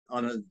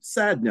on a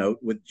sad note,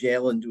 with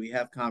Jalen, do we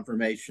have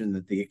confirmation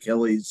that the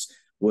Achilles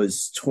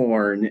was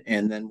torn?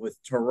 And then with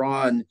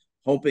Tehran,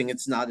 hoping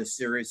it's not as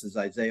serious as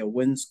Isaiah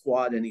Wynn's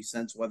squad, any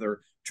sense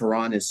whether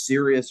Tehran is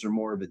serious or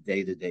more of a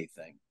day-to-day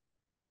thing?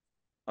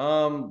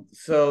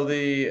 So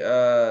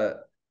the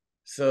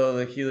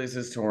Achilles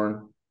is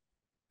torn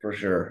for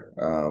sure.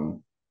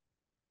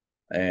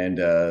 And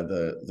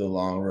the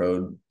long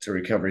road to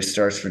recovery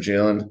starts for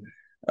Jalen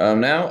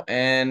now.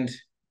 And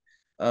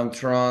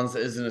Tehran's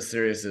isn't as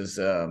serious as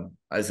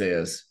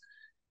Isaiah's.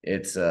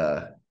 It's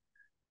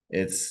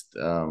it's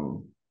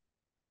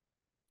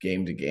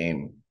game to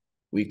game,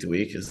 week to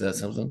week. Is that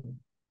something?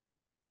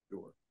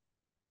 Sure.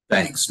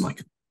 Thanks,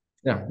 Mike.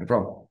 Yeah, no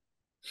problem.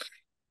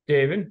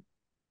 David.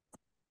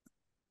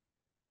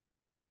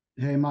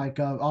 Hey, Mike.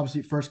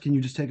 Obviously, first, can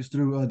you just take us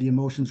through the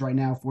emotions right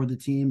now for the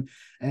team?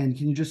 And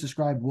can you just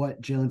describe what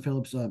Jalen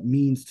Phillips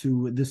means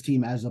to this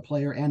team as a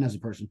player and as a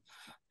person?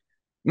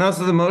 No,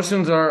 so the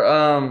emotions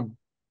are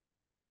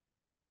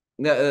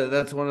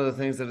that's one of the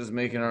things that is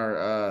making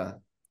our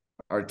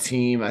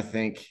team, I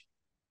think,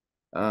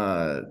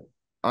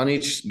 on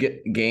each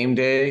game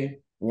day,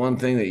 one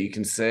thing that you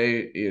can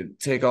say, you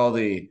take all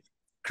the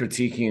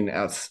critiquing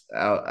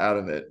out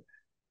of it.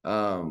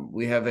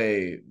 We have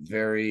a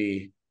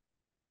very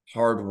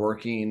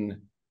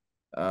hardworking,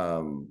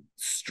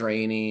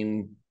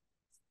 straining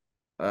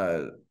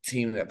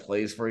team that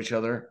plays for each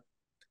other,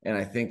 and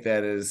I think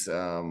that is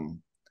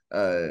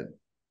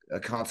a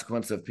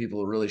consequence of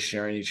people really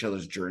sharing each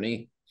other's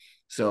journey.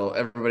 So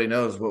everybody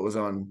knows what was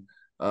on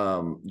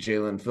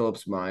Jalen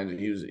Phillips' mind.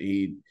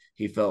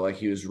 He felt like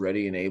he was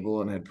ready and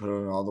able and had put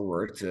in all the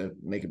work to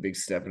make a big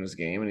step in his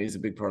game, and he's a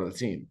big part of the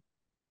team.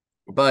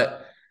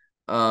 But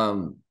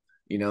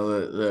you know,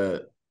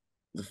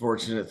 the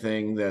fortunate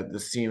thing that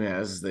this team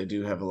has is they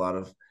do have a lot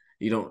of,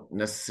 you don't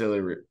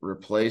necessarily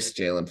replace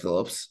Jalen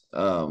Phillips,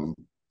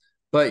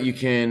 but you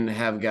can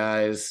have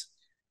guys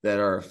that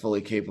are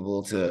fully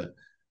capable to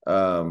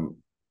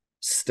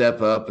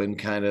step up and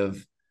kind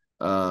of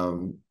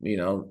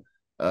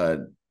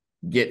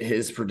get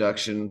his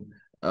production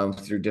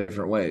through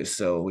different ways.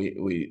 So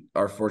we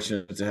are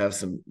fortunate to have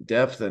some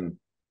depth, and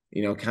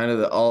kind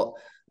of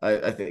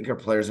I think our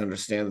players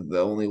understand that the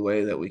only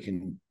way that we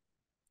can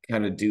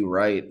kind of do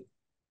right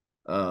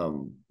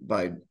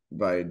by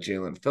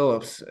Jalen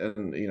Phillips,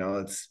 and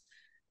it's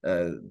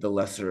the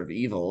lesser of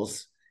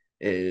evils,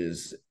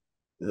 is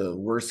the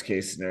worst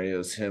case scenario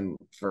is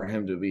for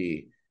him to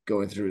be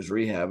going through his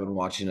rehab and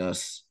watching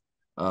us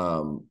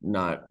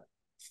not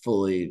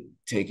fully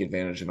take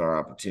advantage of our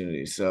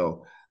opportunities.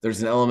 So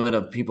there's an element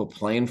of people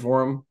playing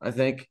for him, I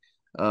think,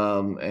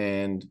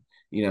 and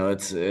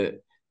it's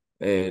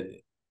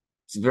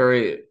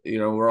very,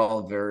 we're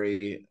all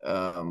very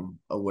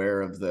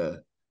aware of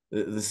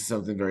this is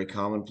something very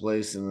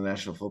commonplace in the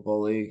National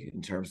Football League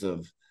in terms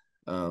of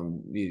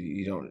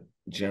you don't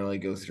generally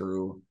go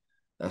through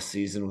a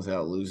season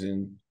without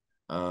losing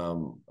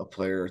a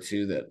player or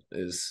two that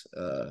is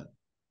one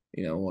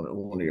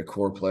of your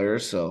core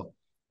players. So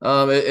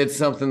it's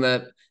something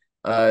that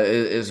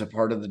is a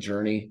part of the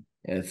journey,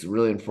 and it's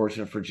really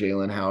unfortunate for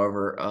Jalen.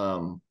 However,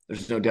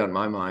 there's no doubt in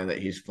my mind that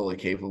he's fully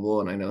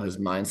capable, and I know his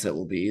mindset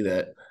will be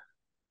that,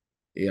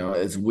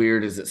 as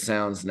weird as it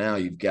sounds now,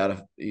 you've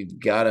got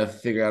to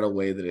figure out a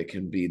way that it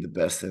can be the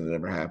best thing that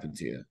ever happened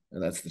to you,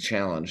 and that's the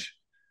challenge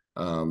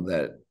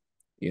that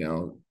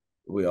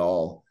we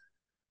all,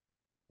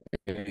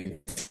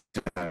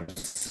 anytime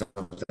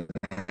something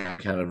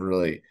kind of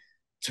really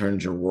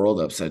turns your world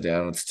upside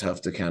down, it's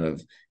tough to kind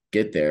of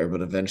get there,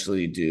 but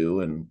eventually you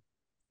do, and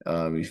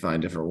you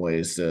find different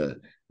ways to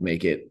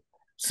make it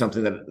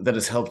something that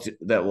has helped,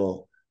 that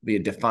will be a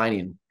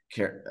defining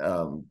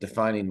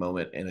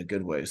moment in a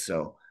good way.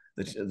 So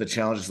the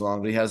challenge is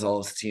long, but he has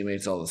all his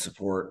teammates, all the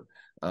support.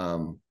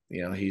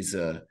 He's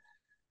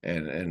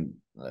and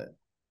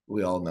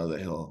we all know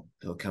that he'll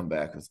come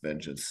back with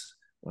vengeance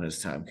when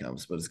his time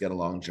comes, but it's got a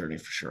long journey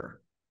for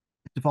sure.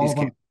 To follow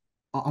up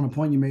on a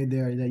point you made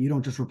there, that you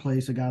don't just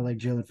replace a guy like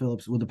Jalen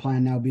Phillips. Would the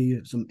plan now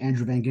be some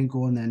Andrew Van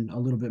Ginkel and then a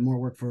little bit more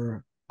work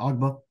for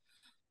Ogba?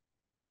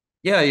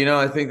 Yeah,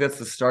 I think that's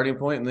the starting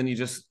point, and then you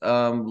just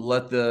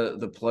let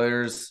the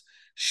players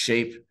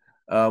shape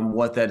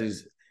what that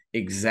is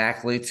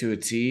exactly to a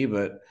T.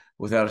 But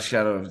without a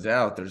shadow of a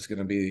doubt, there's going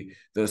to be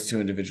those two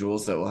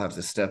individuals that will have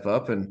to step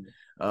up, and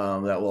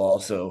that will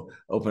also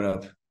open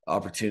up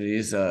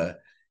opportunities.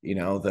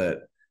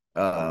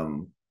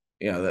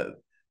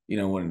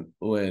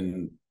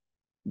 When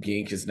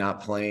Gink is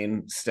not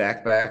playing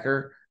stack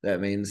backer, that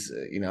means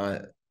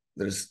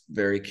there's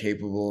very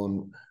capable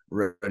and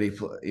ready.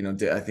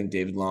 I think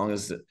David Long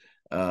is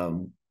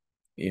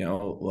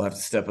will have to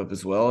step up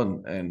as well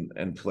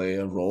and play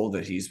a role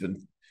that he's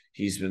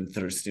been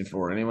thirsting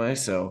for anyway.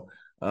 So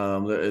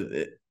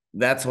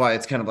that's why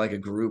it's kind of like a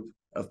group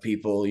of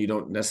people. You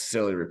don't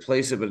necessarily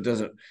replace it, but it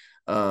doesn't.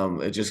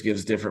 It just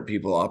gives different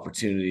people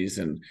opportunities,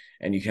 and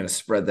you kind of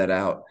spread that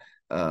out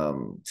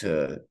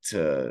to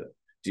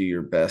do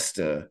your best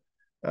to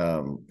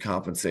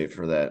compensate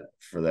for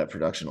that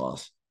production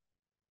loss.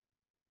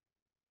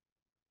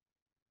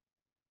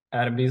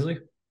 Adam Beasley.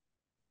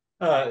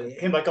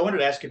 Hey, Mike, I wanted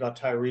to ask you about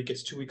Tyreek.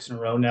 It's 2 weeks in a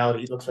row now that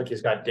he looks like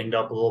he's got dinged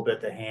up a little bit,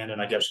 the hand and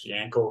I guess the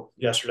ankle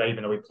yesterday,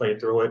 even though he played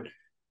through it.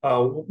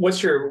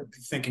 What's your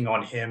thinking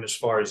on him as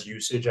far as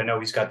usage? I know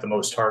he's got the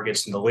most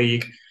targets in the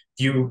league.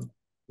 Do you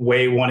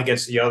weigh one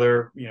against the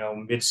other,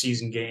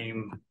 mid-season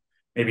game,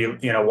 maybe,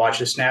 watch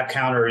the snap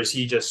count, or is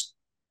he just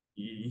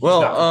he's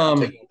not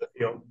taking the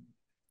field?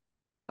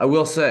 I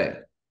will say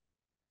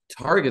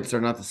targets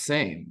are not the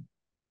same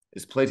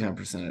as playtime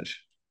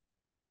percentage.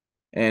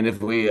 And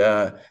if we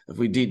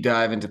deep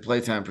dive into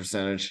playtime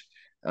percentage,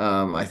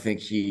 I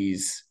think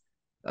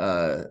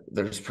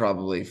there's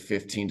probably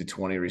 15 to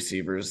 20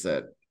 receivers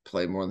that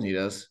play more than he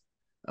does,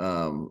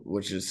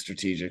 which is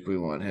strategic. We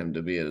want him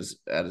to be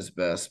at his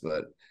best,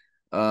 but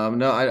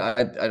no,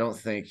 I don't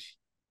think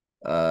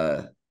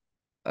that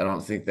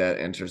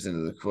enters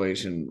into the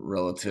equation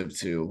relative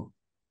to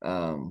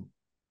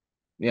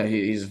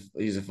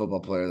he's a football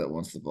player that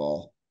wants the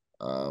ball,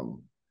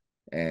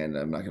 and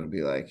I'm not going to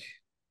be like,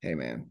 hey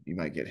man, you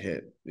might get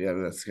hit. Yeah,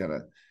 that's kind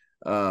of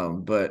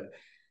but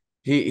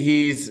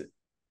he's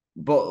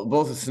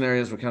both the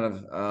scenarios were kind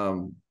of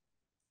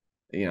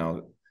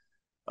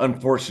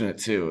unfortunate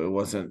too. It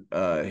wasn't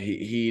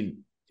he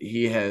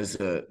has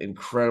an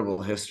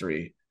incredible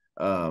history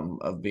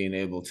of being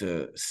able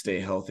to stay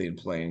healthy and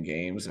playing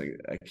games.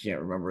 I can't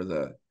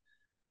remember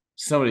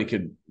somebody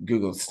could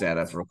Google the stat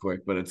up real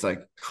quick, but it's like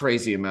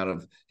crazy amount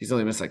of he's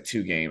only missed like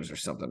 2 games or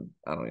something.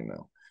 I don't even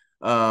know.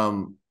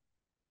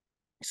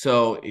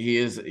 So he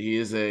is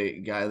a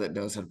guy that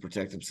knows how to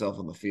protect himself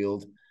on the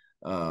field.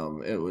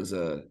 It was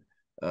a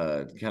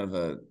kind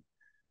of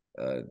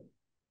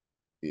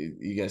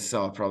you guys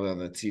saw probably on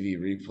the TV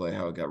replay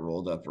how it got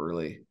rolled up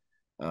early,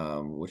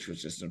 which was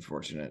just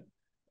unfortunate.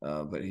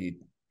 But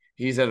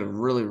he's at a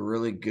really,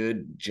 really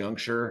good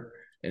juncture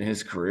in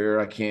his career.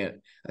 I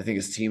think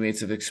his teammates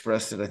have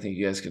expressed it. I think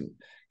you guys can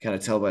kind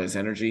of tell by his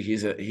energy.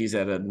 He's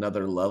at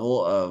another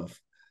level of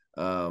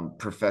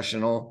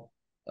professionality.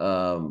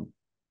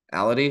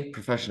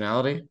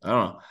 I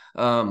don't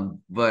know.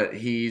 But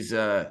he's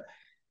going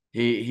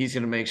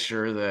to make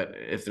sure that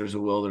if there's a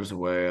will, there's a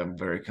way. I'm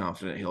very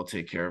confident he'll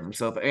take care of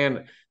himself.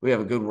 And we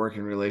have a good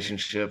working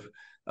relationship,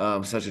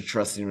 such a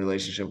trusting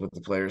relationship with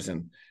the players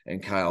and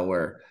Kyle,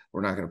 where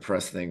we're not going to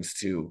press things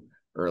too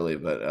early.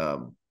 But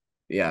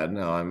yeah,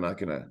 no, I'm not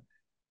going to.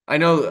 I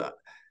know.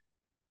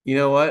 You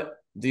know what?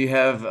 Do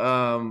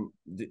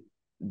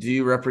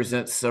you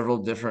represent several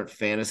different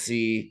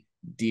fantasy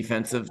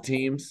defensive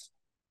teams?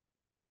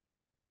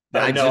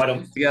 No, I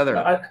don't. Together.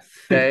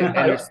 Okay, and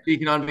you're I,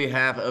 speaking on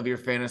behalf of your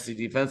fantasy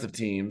defensive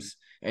teams,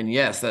 and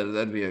yes,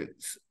 that'd be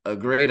a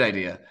great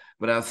idea.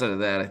 But outside of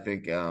that, I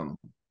think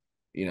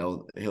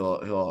he'll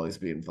always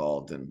be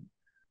involved, and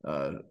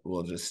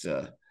we'll just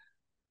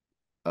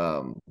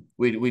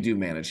we do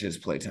manage his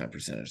playtime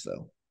percentage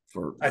though.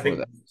 I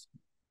think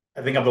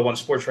I'm the one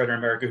sports writer in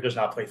America who does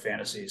not play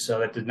fantasy, so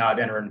that did not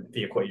enter in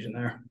the equation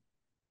there.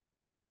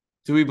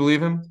 Do we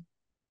believe him?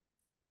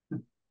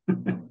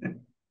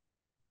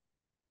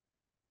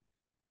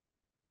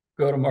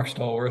 Go to Mark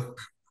Stallworth.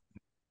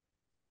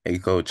 Hey,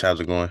 Coach, how's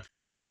it going?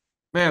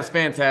 Man, it's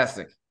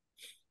fantastic.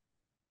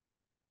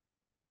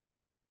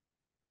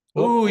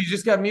 Well, ooh, you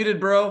just got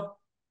muted, bro.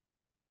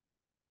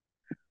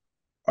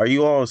 Are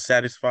you all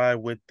satisfied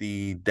with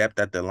the depth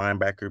at the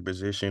linebacker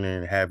position,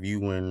 and have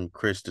you and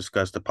Chris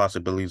discussed the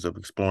possibilities of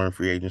exploring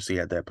free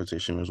agency at that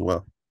position as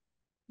well?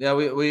 Yeah,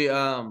 we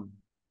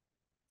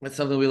it's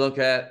something we look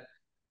at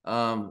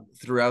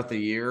throughout the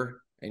year,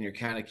 and you're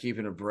kind of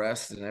keeping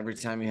abreast. And every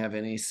time you have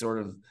any sort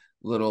of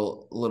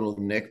little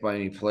nick by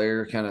any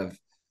player, kind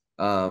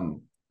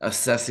of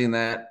assessing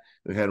that.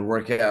 We've had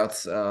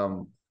workouts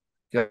a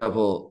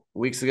couple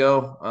weeks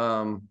ago,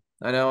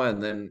 I know,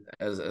 and then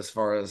as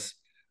far as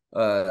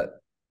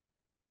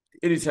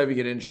anytime you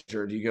get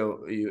injured,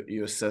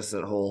 you assess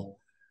that whole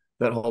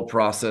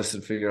process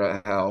and figure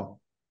out how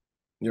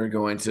you're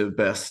going to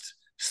best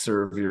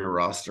serve your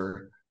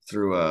roster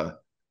through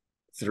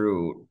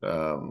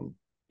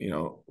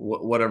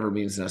whatever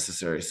means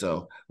necessary.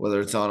 So whether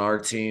it's on our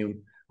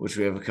team, which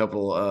we have a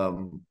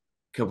couple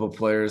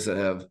players that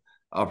have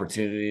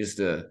opportunities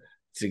to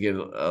get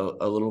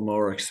a little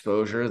more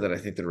exposure that I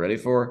think they're ready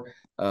for,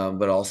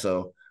 but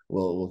also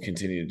we'll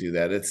continue to do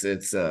that.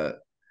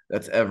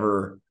 That's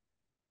ever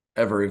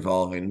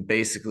evolving.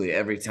 Basically,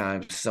 every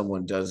time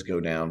someone does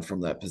go down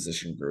from that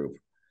position group,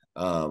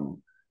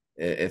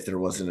 if there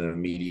wasn't an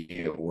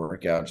immediate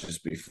workout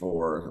just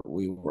before,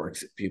 we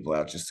worked people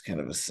out just to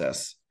kind of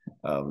assess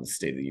the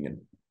state of the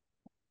union.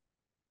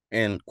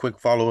 And quick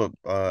follow-up,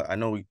 I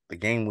know the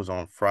game was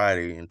on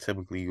Friday, and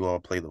typically you all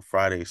play the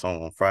Friday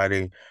song on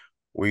Friday.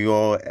 Were you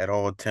all at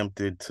all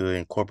tempted to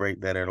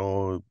incorporate that at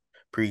all,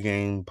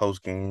 pre-game,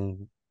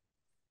 post-game?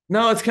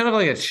 No, it's kind of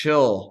like a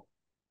chill.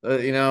 I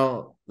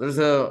could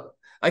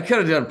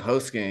have done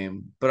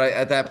post-game, but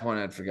at that point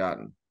I'd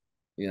forgotten.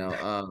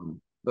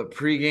 But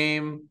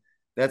pre-game,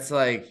 that's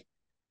like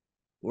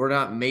we're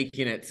not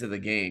making it to the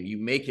game. You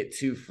make it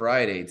to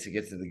Friday to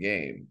get to the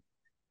game.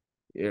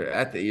 You're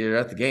at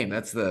the game.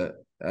 That's the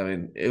I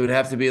mean, it would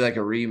have to be like a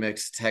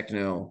remix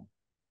techno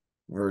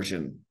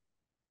version.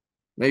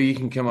 Maybe you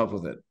can come up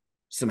with it.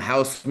 Some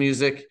house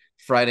music,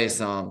 Friday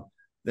song,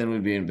 then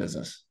we'd be in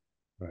business.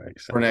 Right.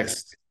 For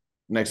next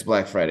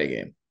Black Friday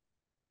game.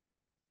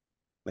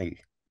 Thank you.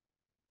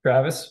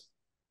 Travis?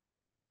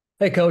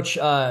 Hey, Coach.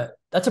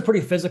 That's a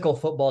pretty physical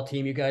football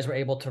team. You guys were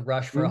able to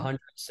rush for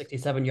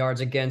 167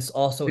 yards against.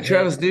 Also, hey,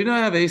 Travis, do you not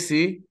have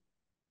AC?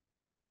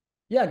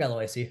 Yeah, I got a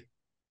little AC.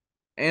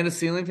 And a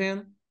ceiling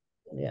fan?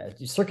 Yeah,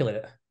 you circulate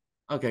it.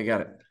 Okay,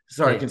 got it.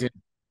 Sorry, continue.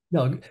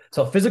 No,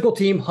 so physical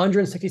team,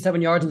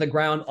 167 yards on the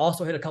ground,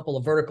 also hit a couple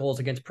of verticals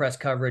against press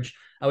coverage.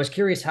 I was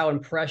curious how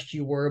impressed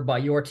you were by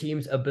your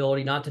team's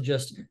ability not to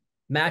just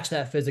match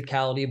that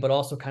physicality, but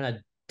also kind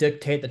of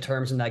dictate the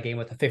terms in that game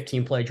with a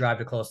 15-play drive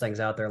to close things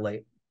out there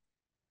late.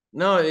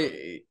 No,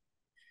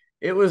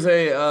 it was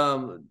a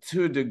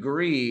to a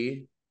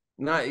degree,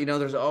 not,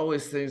 there's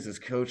always things as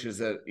coaches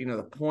that,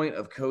 the point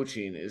of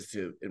coaching is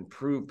to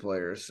improve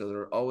players. So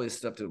there's always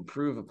stuff to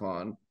improve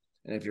upon.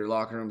 And if your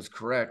locker room is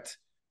correct,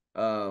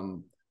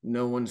 no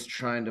one's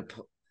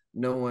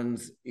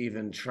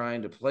even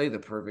trying to play the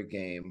perfect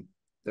game.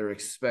 They're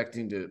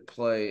expecting to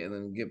play and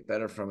then get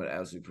better from it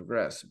as we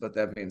progress. But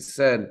that being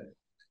said,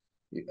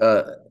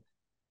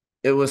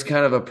 it was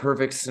kind of a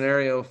perfect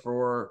scenario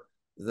for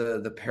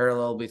the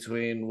parallel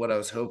between what I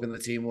was hoping the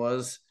team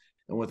was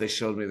and what they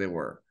showed me they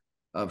were.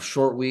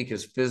 Short week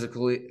is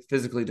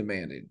physically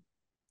demanding.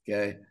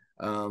 Okay.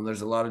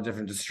 There's a lot of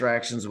different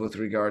distractions with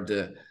regard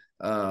to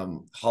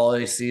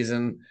holiday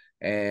season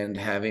and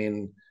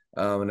having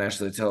a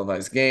nationally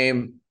televised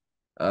game.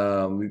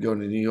 We go to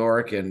New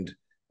York and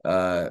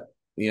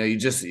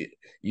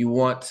you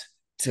want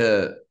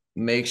to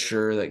make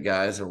sure that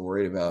guys are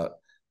worried about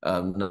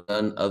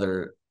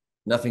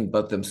nothing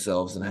but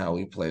themselves and how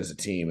we play as a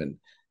team. And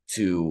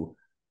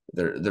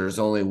there's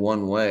only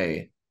one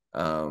way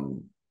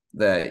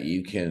that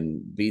you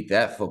can beat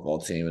that football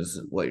team, is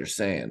what you're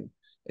saying,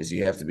 is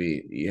you have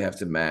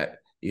to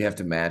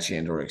match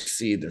and or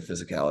exceed their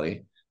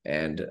physicality.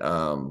 And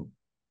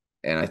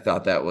I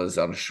thought that was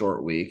on a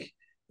short week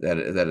that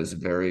is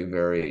very,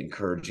 very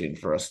encouraging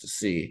for us to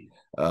see.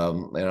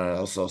 And I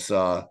also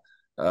saw,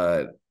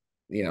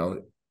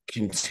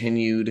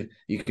 continued,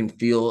 you can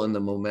feel in the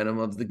momentum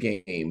of the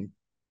game.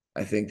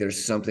 I think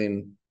there's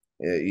something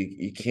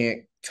you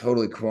can't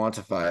totally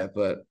quantify it,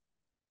 but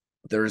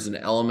there's an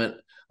element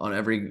on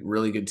every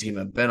really good team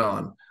I've been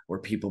on where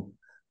people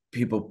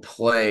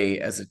play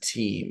as a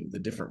team. The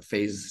different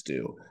phases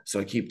do.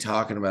 So I keep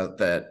talking about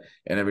that,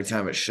 and every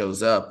time it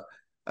shows up,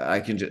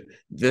 I can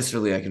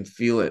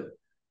feel it.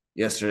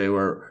 Yesterday,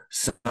 where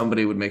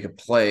somebody would make a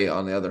play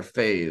on the other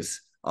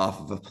phase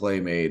off of a play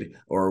made,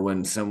 or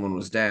when someone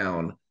was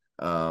down,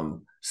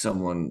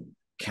 someone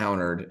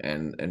countered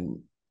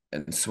and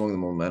swung the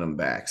momentum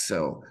back.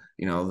 So,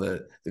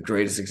 the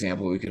greatest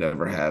example we could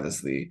ever have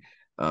is the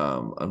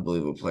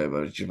unbelievable play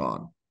by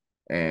Javon.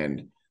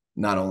 And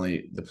not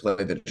only the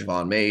play that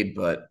Javon made,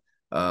 but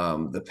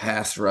the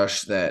pass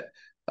rush that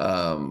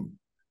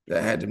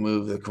had to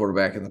move the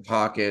quarterback in the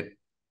pocket,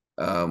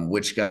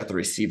 which got the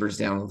receivers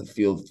down the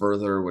field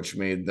further, which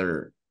made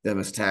them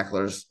as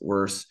tacklers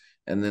worse.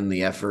 And then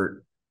the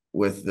effort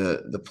with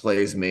the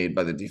plays made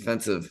by the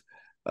defensive,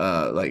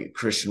 like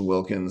Christian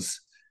Wilkins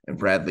and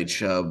Bradley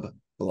Chubb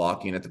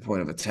blocking at the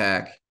point of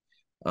attack.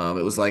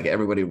 It was like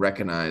everybody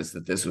recognized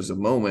that this was a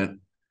moment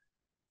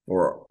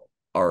for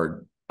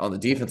on the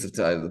defensive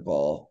side of the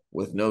ball,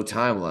 with no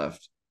time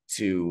left,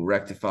 to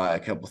rectify a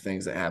couple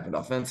things that happened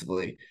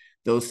offensively.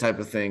 Those type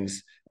of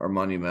things are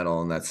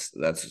monumental, and that's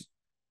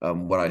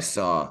what I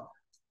saw: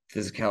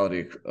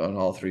 physicality on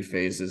all three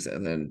phases,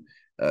 and then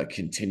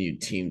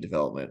continued team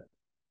development,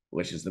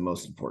 which is the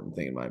most important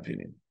thing in my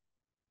opinion.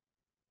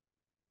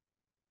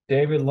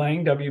 David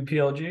Lang,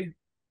 WPLG.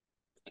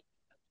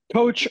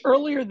 Coach,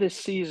 earlier this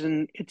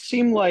season, it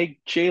seemed like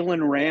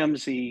Jalen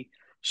Ramsey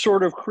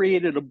sort of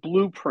created a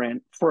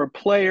blueprint for a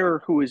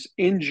player who is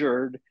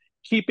injured,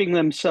 keeping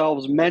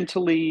themselves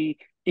mentally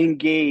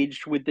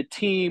engaged with the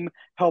team,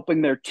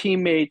 helping their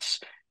teammates.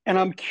 And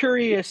I'm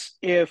curious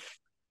if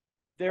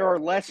there are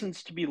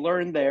lessons to be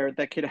learned there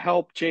that could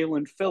help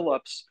Jalen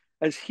Phillips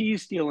as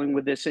he's dealing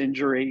with this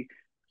injury.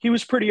 He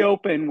was pretty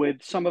open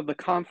with some of the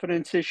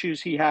confidence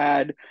issues he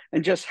had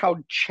and just how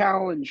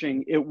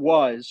challenging it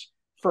was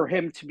for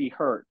him to be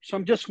hurt. So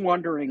I'm just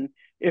wondering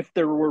if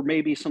there were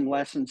maybe some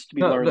lessons to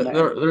be learned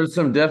there. There's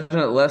some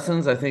definite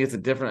lessons. I think it's a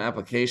different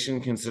application,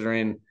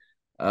 considering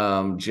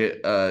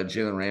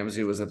Jalen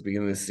Ramsey was at the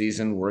beginning of the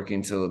season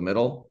working to the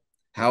middle.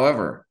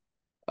 However,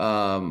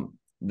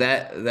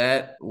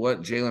 that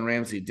what Jalen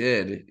Ramsey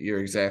did, you're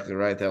exactly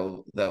right. That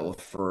will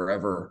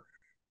forever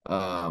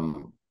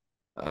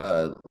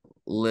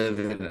live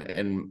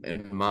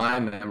in my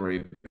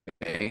memory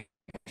bank.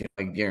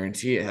 I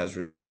guarantee it has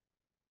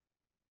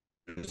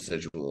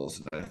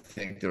residuals. I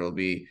think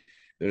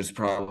there's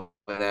probably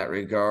in that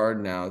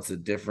regard. Now it's a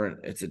different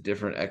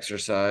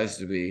exercise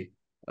to be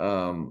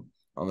on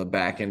the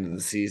back end of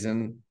the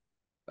season,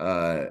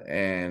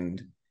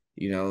 and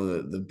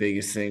the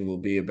biggest thing will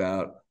be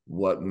about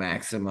what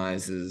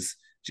maximizes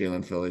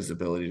Jalen Philly's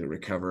ability to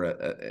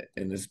recover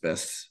in his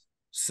best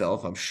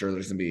self. I'm sure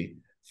there's going to be,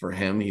 for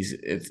him, he's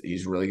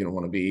really going to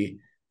want to be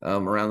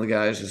around the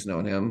guys, just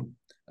knowing him.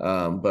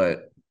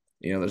 But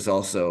there's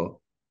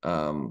also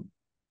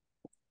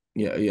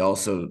you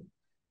also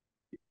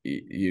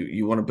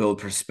you want to build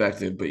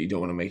perspective, but you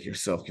don't want to make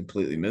yourself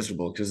completely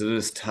miserable, because it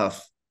is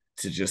tough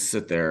to just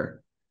sit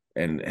there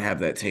and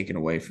have that taken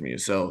away from you.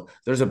 So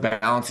there's a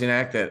balancing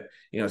act that,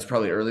 it's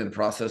probably early in the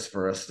process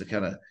for us to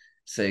kind of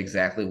say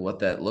exactly what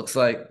that looks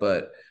like.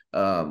 But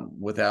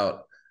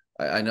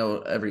I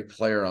know every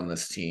player on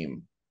this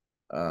team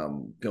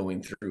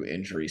going through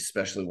injuries,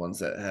 especially ones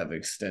that have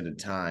extended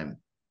time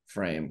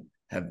frame,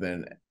 have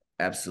been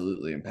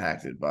absolutely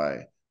impacted by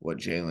what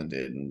Jalen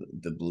did, and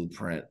the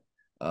blueprint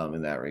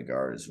in that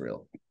regard is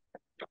real.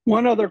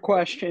 One other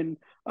question.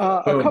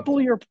 A couple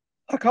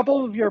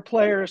of your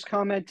players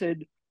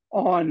commented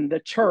on the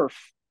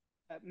turf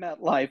at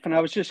MetLife, and I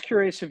was just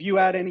curious if you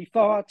had any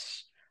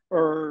thoughts,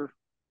 or if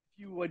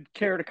you would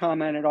care to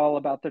comment at all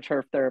about the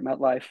turf there at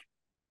MetLife.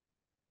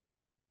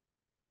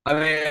 I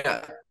mean,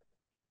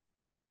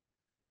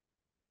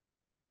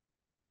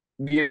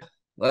 yeah,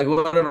 like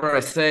whatever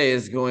I say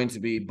is going to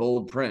be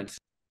bold print.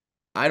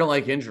 I don't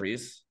like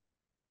injuries.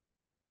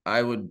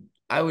 I would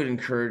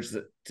encourage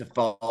to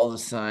follow the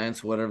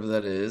science, whatever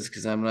that is,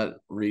 because I'm not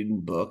reading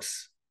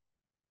books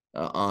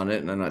on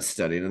it, and I'm not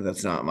studying it.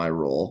 That's not my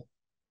role.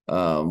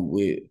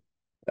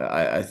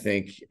 I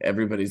think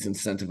everybody's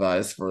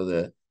incentivized for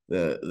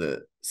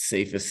the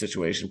safest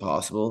situation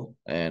possible,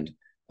 and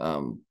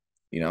for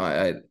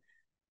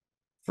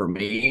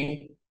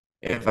me,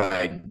 if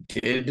I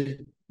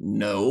did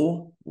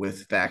know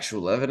with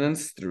factual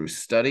evidence through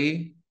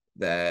study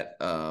that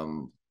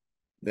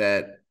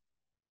that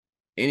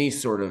any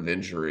sort of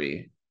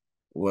injury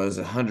was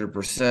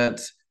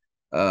 100%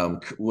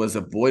 was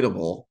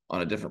avoidable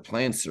on a different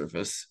playing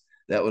surface,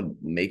 that would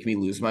make me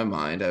lose my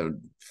mind. I would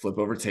flip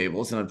over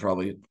tables, and I'd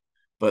probably,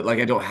 but like,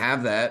 I don't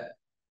have that.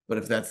 But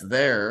if that's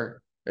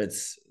there,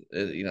 it's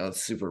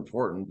super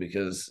important,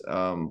 because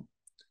our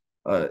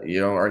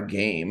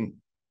game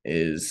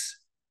is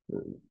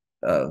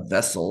a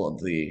vessel of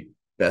the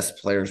best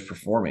players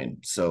performing.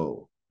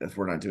 So if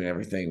we're not doing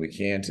everything we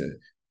can to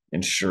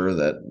ensure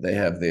that they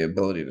have the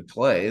ability to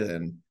play,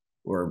 then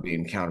we're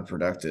being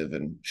counterproductive,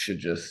 and should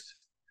just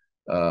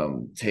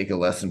take a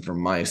lesson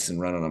from mice and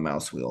run on a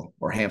mouse wheel,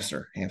 or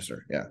hamster.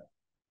 Yeah.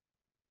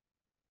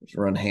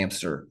 Run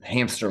hamster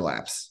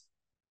laps.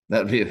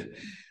 That'd be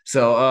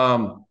so.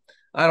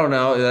 I don't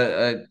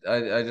know.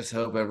 I just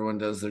hope everyone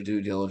does their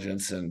due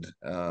diligence, and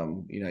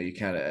you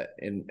kind of,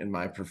 in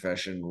my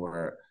profession,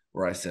 where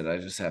I said I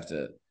just have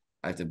to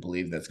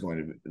believe that's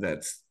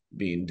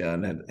being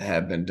done, and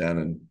have been done,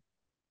 and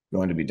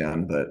going to be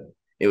done. But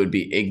it would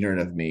be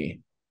ignorant of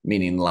me,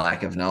 meaning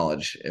lack of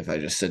knowledge, if I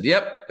just said,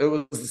 "Yep, it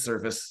was the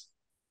surface."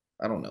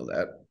 I don't know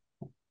that.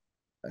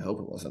 I hope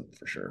it wasn't,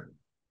 for sure.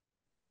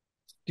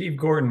 Steve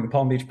Gordon,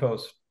 Palm Beach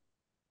Post.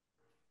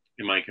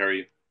 Hey, Mike, how are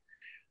you?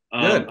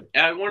 Good.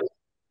 I wanted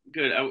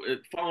good.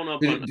 Following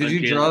up on. Did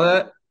you draw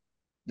that?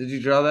 Did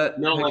you draw that?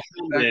 No, my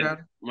son did.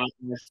 My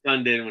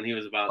son did when he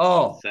was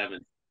about 7.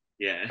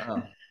 Yeah.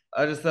 Oh.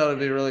 I just thought it'd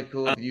be really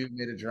cool if you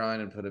made a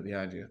drawing and put it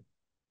behind you.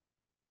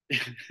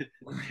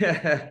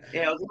 Yeah,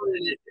 I was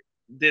wondering,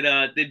 did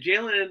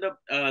Jalen end up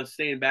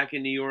staying back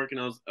in New York? And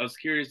I was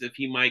curious if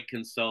he might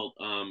consult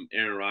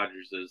Aaron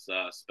Rodgers as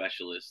a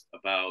specialist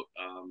about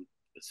a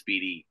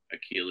speedy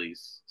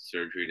Achilles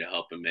surgery to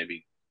help him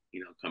maybe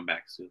come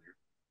back sooner.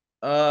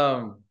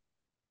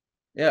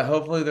 Yeah,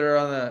 hopefully they're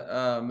on the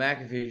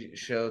McAfee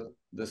show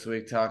this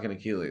week talking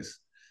Achilles.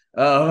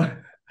 I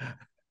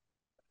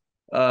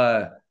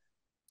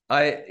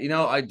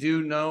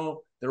do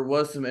know there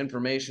was some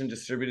information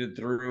distributed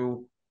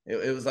through.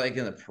 It was like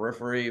in the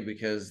periphery,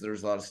 because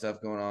there's a lot of stuff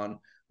going on.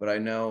 But I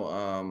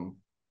know,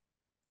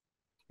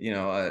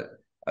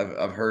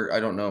 I've heard. I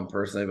don't know him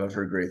personally, but I've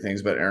heard great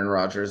things about Aaron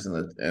Rodgers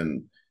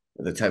and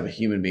the type of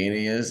human being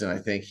he is. And I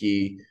think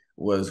he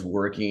was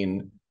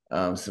working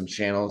some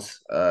channels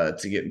to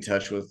get in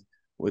touch with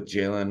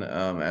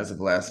Jalen as of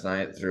last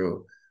night,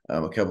 through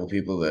a couple of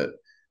people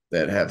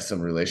that have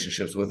some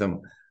relationships with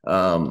him.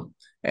 And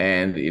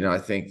I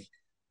think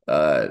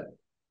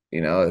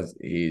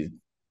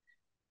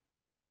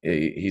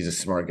he's a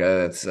smart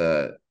guy that's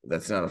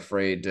not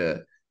afraid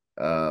to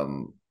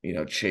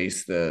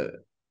chase the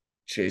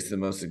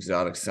most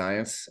exotic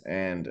science.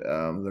 And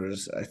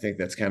I think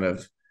that's kind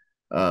of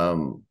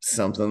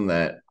something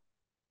that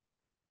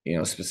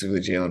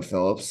specifically Jalen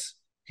Phillips,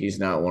 he's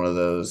not one of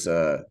those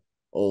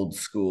old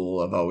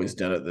school, I've always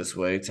done it this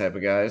way type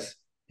of guys.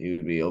 He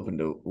would be open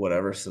to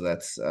whatever. So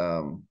that's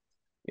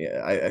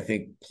I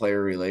think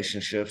player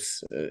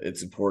relationships,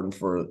 it's important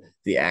for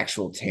the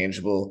actual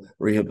tangible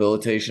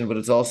rehabilitation, but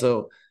it's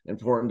also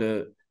important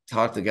to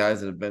talk to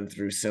guys that have been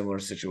through similar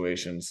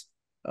situations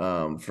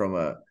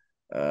from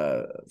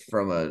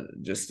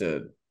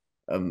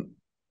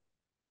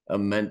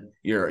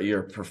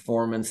your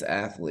performance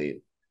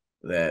athlete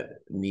that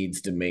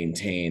needs to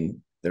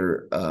maintain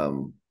their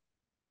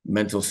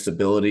mental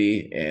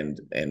stability and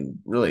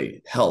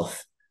really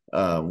health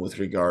with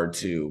regard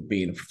to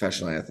being a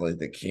professional athlete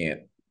that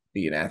can't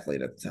be an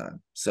athlete at the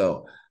time.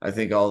 So I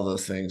think all of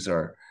those things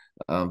are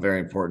very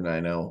important. I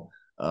know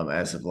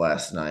as of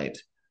last night,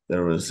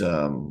 there was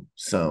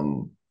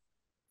some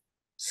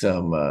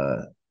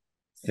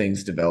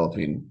things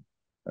developing,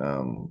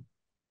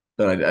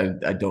 but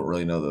I don't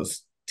really know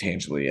those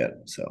tangibly yet.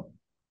 So,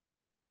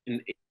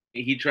 and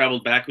he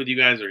traveled back with you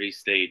guys, or he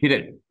stayed? He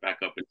did. Back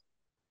up.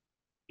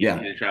 Yeah.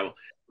 He didn't travel.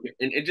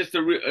 And just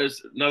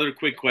another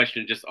quick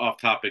question, just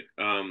off topic,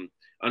 on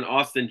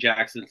Austin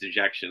Jackson's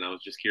ejection. I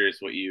was just curious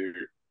what your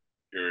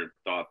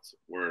thoughts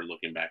were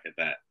looking back at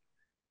that.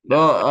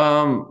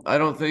 Well, I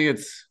don't think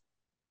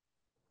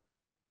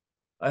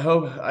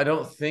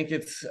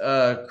it's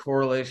a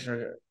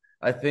correlation.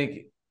 I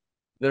think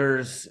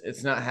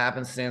it's not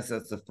happenstance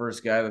that's the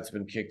first guy that's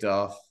been kicked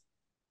off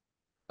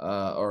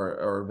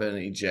or been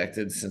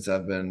ejected since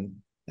I've been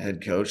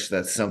head coach.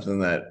 That's something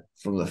that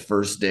from the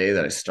first day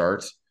that I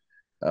start,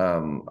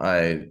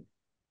 I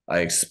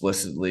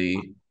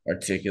explicitly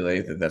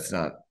articulate that's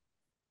not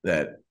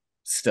that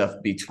stuff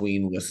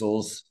between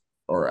whistles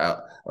or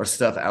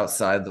stuff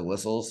outside the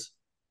whistles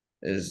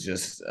is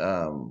just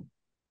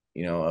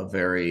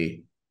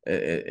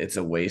it's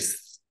a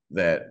waste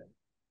that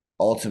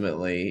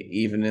ultimately,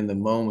 even in the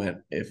moment,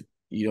 if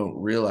you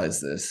don't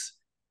realize this,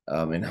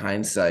 in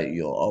hindsight,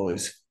 you'll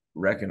always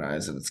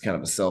recognize that it's kind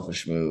of a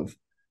selfish move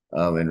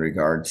in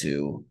regard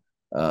to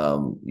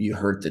you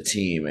hurt the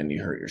team and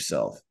you hurt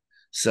yourself.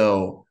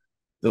 So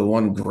the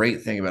one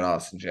great thing about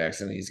Austin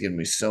Jackson, he's given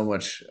me so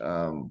much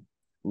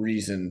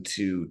reason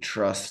to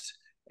trust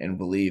and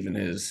believe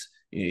in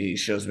he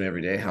shows me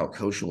every day how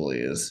coachable he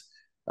is.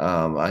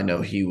 I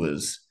know he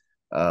was,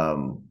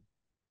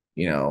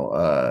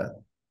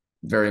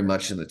 very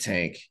much in the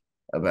tank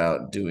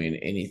about doing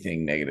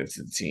anything negative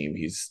to the team.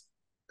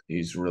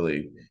 He's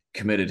really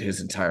committed his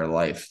entire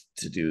life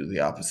to do the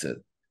opposite.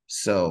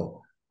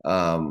 So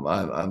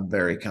I'm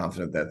very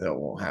confident that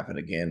won't happen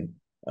again.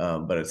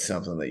 But it's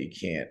something that you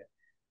can't,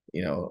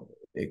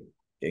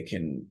 it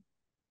can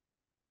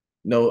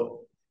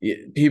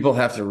people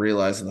have to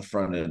realize in the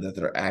front end that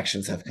their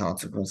actions have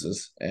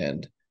consequences.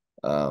 And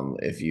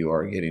if you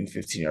are getting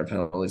 15-yard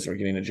penalties or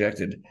getting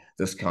ejected,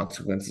 those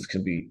consequences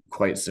can be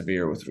quite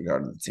severe with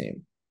regard to the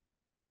team.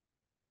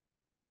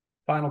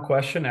 Final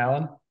question,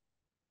 Alan.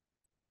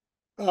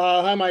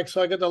 Hi, Mike.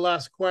 So I get the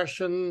last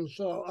question.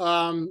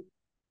 So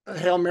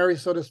Hail Mary,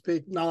 so to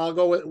speak. Now I'll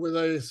go with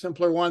a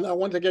simpler one. I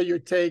want to get your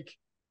take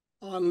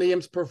on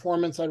Liam's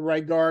performance at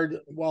right guard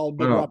while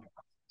Big Rob.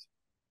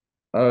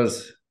 I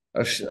was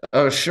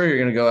sure you're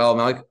gonna go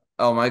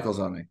Al Michaels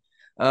on me.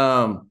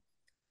 What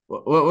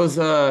was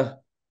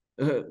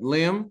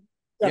Liam?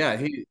 Yeah,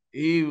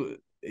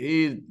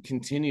 he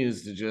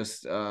continues to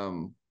just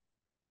I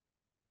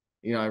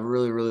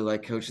really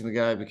like coaching the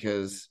guy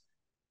because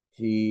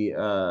he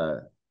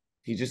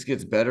just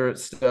gets better at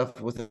stuff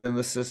within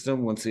the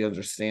system once he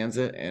understands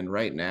it. And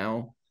right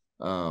now,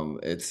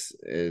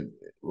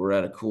 we're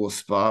at a cool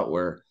spot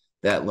where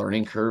that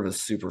learning curve is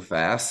super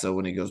fast. So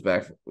when he goes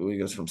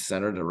from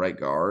center to right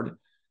guard,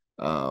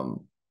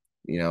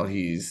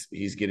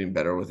 he's getting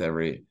better with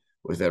every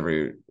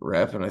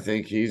rep. And I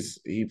think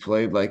he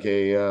played like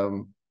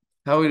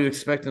how we'd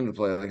expect him to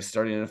play, like a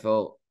starting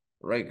NFL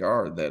right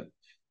guard that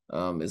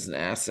is an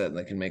asset and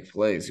that can make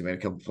plays. He made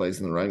a couple plays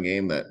in the run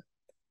game that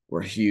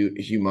were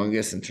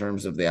humongous in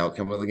terms of the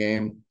outcome of the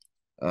game.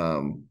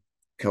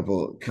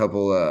 Couple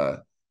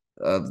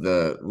of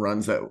the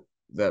runs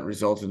that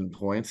resulted in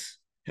points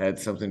had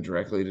something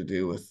directly to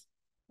do with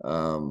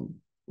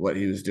what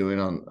he was doing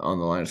on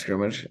the line of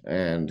scrimmage,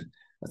 and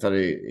I thought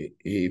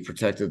he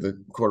protected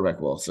the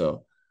quarterback well.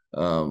 So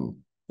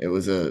it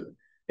was a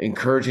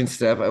encouraging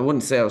step. I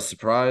wouldn't say I was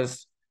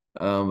surprised,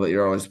 but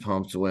you're always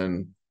pumped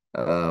when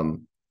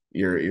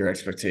your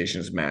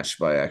expectations matched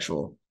by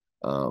actual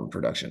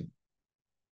production.